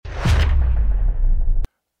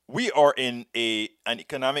We are in an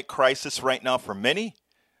economic crisis right now for many.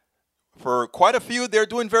 For quite a few, they're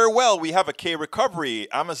doing very well. We have a K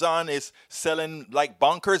recovery. Amazon is selling like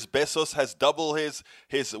bonkers. Bezos has doubled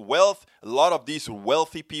his wealth. A lot of these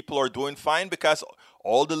wealthy people are doing fine because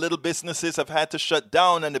all the little businesses have had to shut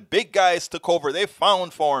down and the big guys took over. They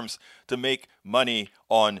found forms to make money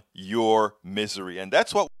on your misery. And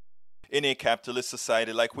that's what in a capitalist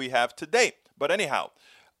society like we have today. But anyhow,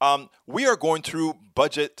 we are going through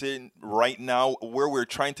budgeting right now where we're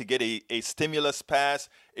trying to get a stimulus pass,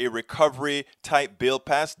 a recovery type bill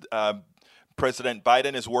passed. President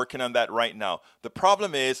Biden is working on that right now. The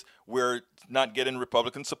problem is we're not getting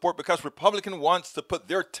Republican support because Republican wants to put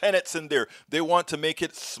their tenets in there. They want to make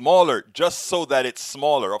it smaller just so that it's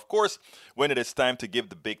smaller. Of course, when it is time to give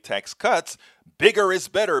the big tax cuts, bigger is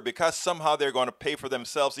better because somehow they're going to pay for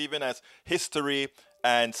themselves, even as history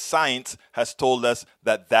and science has told us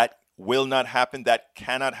that that will not happen, that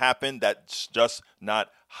cannot happen, that's just not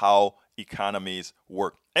how economies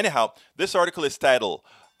work. Anyhow, this article is titled,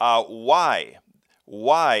 Why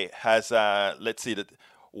has, let's see,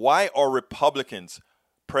 why are Republicans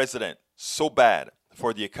president so bad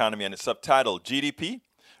for the economy? And it's subtitled, GDP,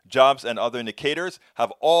 Jobs and Other Indicators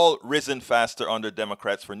have all risen faster under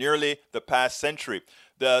Democrats for nearly the past century.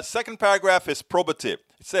 The second paragraph is probative.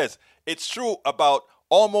 It says, it's true about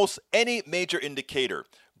almost any major indicator,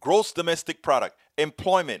 gross domestic product,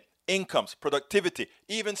 employment, incomes, productivity,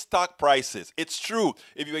 even stock prices. It's true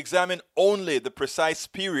if you examine only the precise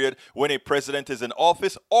period when a president is in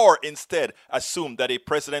office, or instead assume that a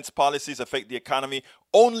president's policies affect the economy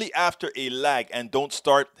only after a lag and don't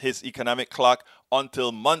start his economic clock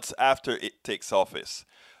until months after it takes office.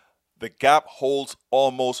 The gap holds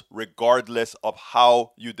almost regardless of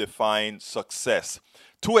how you define success.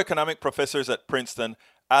 Two economic professors at Princeton,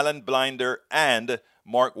 Alan Blinder and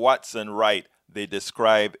Mark Watson, write, they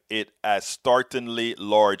describe it as startlingly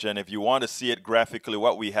large. And if you want to see it graphically,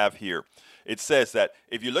 what we have here, it says that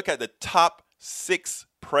if you look at the top 6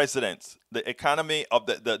 presidents, the economy of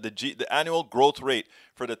the annual growth rate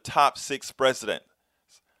for the top 6 presidents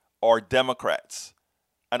are Democrats.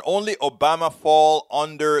 And only Obama fall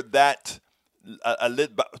under that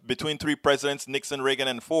between 3 presidents, Nixon, Reagan,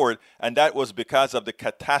 and Ford, and that was because of the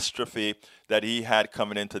catastrophe that he had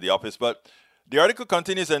coming into the office. But the article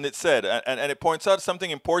continues and it said, and it points out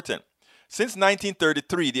something important. Since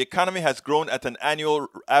 1933, the economy has grown at an annual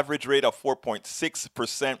average rate of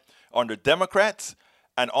 4.6% under Democrats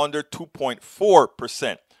and under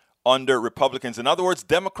 2.4% under Republicans. In other words,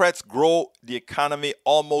 Democrats grow the economy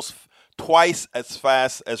almost twice as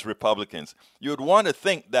fast as Republicans. You would want to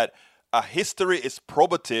think that history is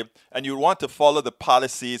probative and you want to follow the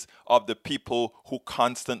policies of the people who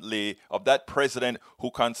constantly, of that president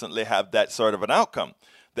who constantly have that sort of an outcome.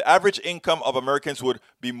 The average income of Americans would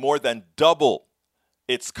be more than double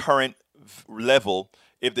its current level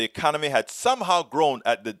if the economy had somehow grown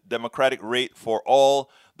at the Democratic rate for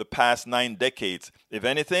all the past 9 decades. If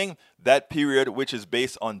anything, that period, which is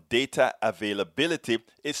based on data availability,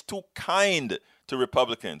 is too kind to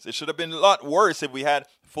Republicans. It should have been a lot worse if we had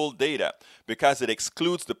full data because it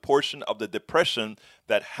excludes the portion of the depression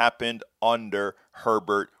that happened under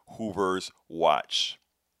Herbert Hoover's watch.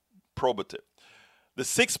 Probative. The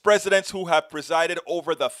 6 presidents who have presided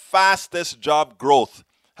over the fastest job growth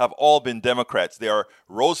have all been Democrats. They are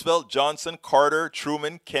Roosevelt, Johnson, Carter,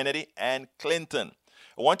 Truman, Kennedy, and Clinton.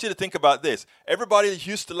 I want you to think about this. Everybody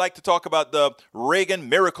used to like to talk about the Reagan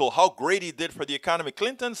miracle, how great he did for the economy.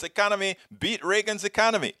 Clinton's economy beat Reagan's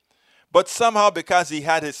economy. But somehow, because he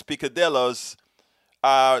had his picadillos,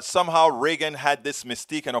 somehow Reagan had this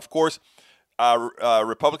mystique. And of course,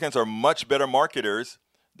 Republicans are much better marketers.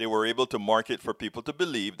 They were able to market for people to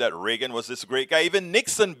believe that Reagan was this great guy. Even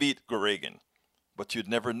Nixon beat Reagan. But you'd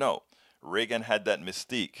never know. Reagan had that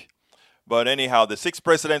mystique. But anyhow, the 6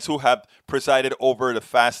 presidents who have presided over the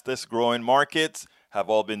fastest growing markets have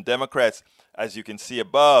all been Democrats. As you can see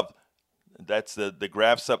above, that's the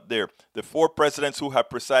graphs up there. The 4 presidents who have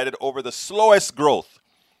presided over the slowest growth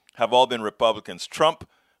have all been Republicans. Trump,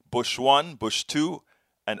 Bush 1, Bush 2,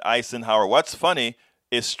 and Eisenhower. What's funny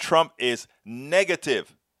is Trump is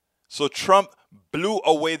negative. So Trump blew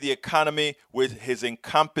away the economy with his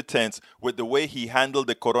incompetence, with the way he handled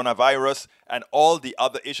the coronavirus and all the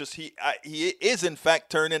other issues. He is, in fact,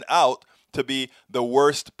 turning out to be the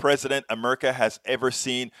worst president America has ever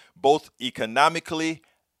seen, both economically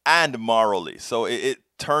and morally. So it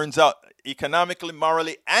turns out economically,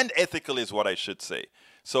 morally, and ethically is what I should say.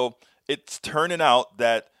 So it's turning out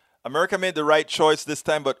that America made the right choice this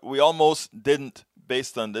time, but we almost didn't,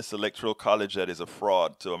 based on this electoral college that is a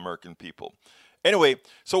fraud to American people. Anyway,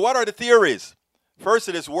 so what are the theories First,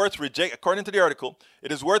 according to the article,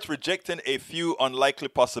 it is worth rejecting a few unlikely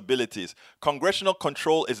possibilities. Congressional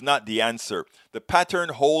control is not the answer. The pattern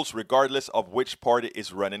holds regardless of which party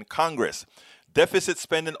is running Congress. Deficit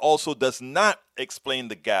spending also does not explain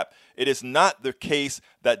the gap. It is not the case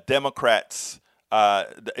that Democrats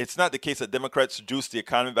juice the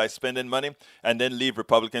economy by spending money and then leave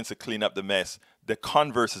Republicans to clean up the mess. The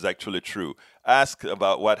converse is actually true. Ask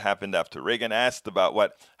about what happened after Reagan. Asked about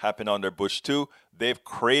what happened under Bush too. They've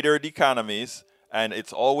cratered economies, and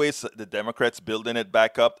it's always the Democrats building it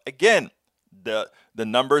back up. Again, the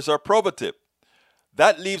numbers are probative.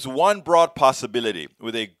 That leaves one broad possibility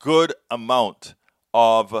with a good amount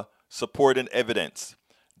of supporting evidence.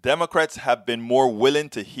 Democrats have been more willing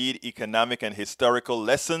to heed economic and historical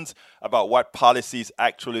lessons about what policies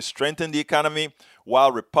actually strengthen the economy,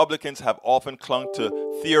 while Republicans have often clung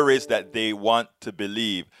to theories that they want to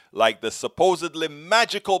believe, like the supposedly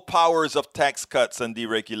magical powers of tax cuts and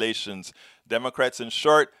deregulations. Democrats, in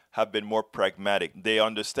short, have been more pragmatic. They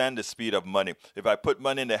understand the speed of money. If I put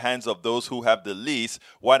money in the hands of those who have the least,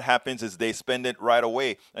 what happens is they spend it right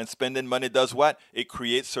away. And spending money does what? It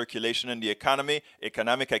creates circulation in the economy.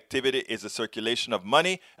 Economic activity is a circulation of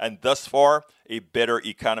money, and thus far, a better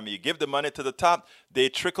economy. You give the money to the top, they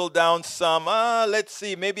trickle down some, let's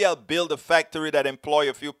see, maybe I'll build a factory that employ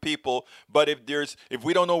a few people, but if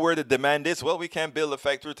we don't know where the demand is, well, we can't build a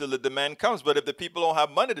factory till the demand comes. But if the people don't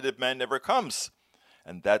have money, the demand never comes.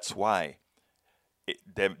 And that's why it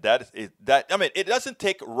doesn't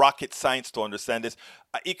take rocket science to understand this.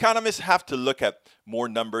 Economists have to look at more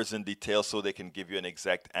numbers in detail so they can give you an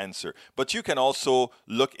exact answer. But you can also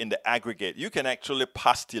look in the aggregate. You can actually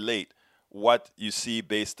postulate what you see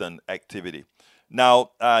based on activity. Now,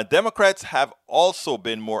 Democrats have also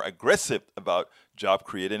been more aggressive about job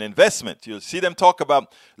creating investment. You'll see them talk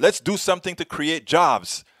about, let's do something to create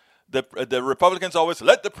jobs. The Republicans always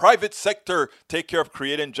let the private sector take care of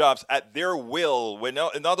creating jobs at their will.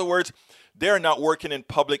 In other words, they're not working in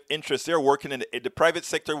public interest. They're working in the private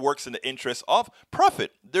sector works in the interest of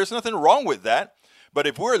profit. There's nothing wrong with that. But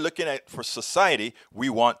if we're looking at for society, we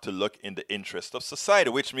want to look in the interest of society,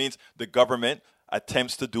 which means the government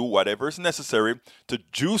attempts to do whatever is necessary to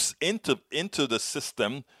juice into the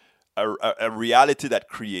system a reality that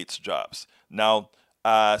creates jobs. Now,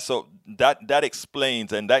 so that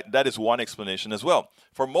explains, and that is one explanation as well.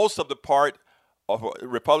 For most of the part of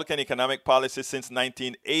Republican economic policy since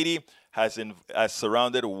 1980 has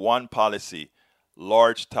surrounded one policy: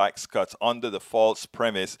 large tax cuts under the false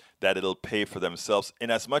premise that it'll pay for themselves, in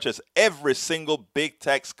as much as every single big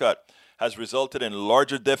tax cut has resulted in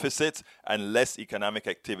larger deficits and less economic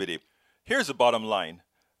activity. Here's the bottom line.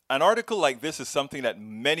 An article like this is something that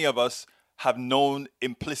many of us have known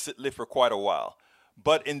implicitly for quite a while.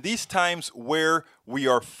 But in these times where we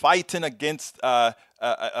are fighting against a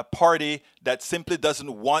party that simply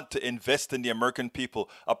doesn't want to invest in the American people,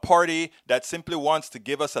 a party that simply wants to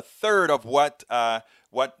give us a third of what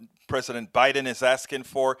President Biden is asking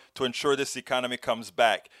for to ensure this economy comes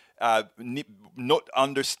back, not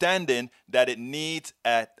understanding that it needs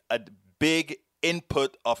a big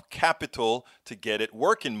input of capital to get it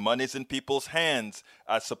working. Money's in people's hands.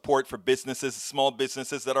 Support for businesses, small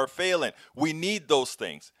businesses that are failing. We need those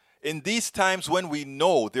things. In these times when we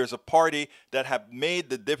know there's a party that have made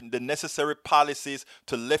the necessary policies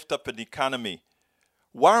to lift up an economy,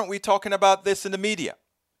 why aren't we talking about this in the media,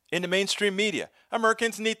 in the mainstream media?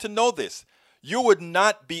 Americans need to know this. You would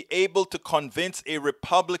not be able to convince a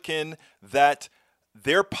Republican that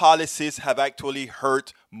their policies have actually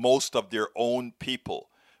hurt most of their own people.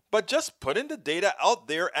 But just putting the data out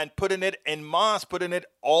there and putting it en masse, putting it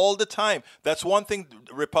all the time. That's one thing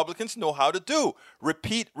Republicans know how to do.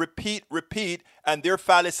 Repeat, repeat, repeat, and their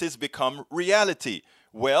fallacies become reality.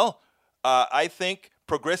 Well, I think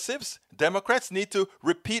progressives, Democrats need to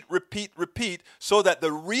repeat, repeat, repeat so that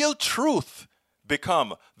the real truth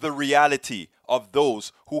become the reality of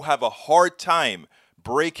those who have a hard time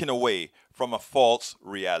breaking away from a false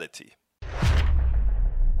reality.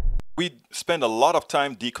 We spend a lot of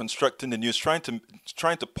time deconstructing the news, trying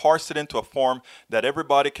to parse it into a form that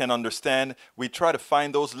everybody can understand. We try to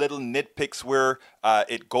find those little nitpicks where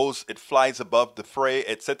it flies above the fray,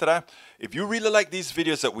 etc. If you really like these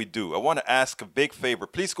videos that we do, I want to ask a big favor.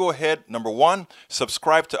 Please go ahead, number one,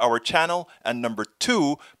 subscribe to our channel, and number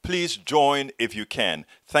two, please join if you can.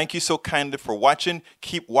 Thank you so kindly for watching.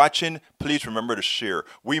 Keep watching. Please remember to share.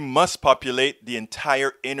 We must populate the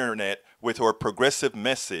entire internet with our progressive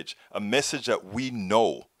message, a message that we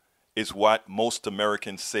know is what most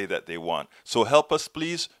Americans say that they want. So help us,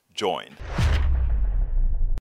 please join.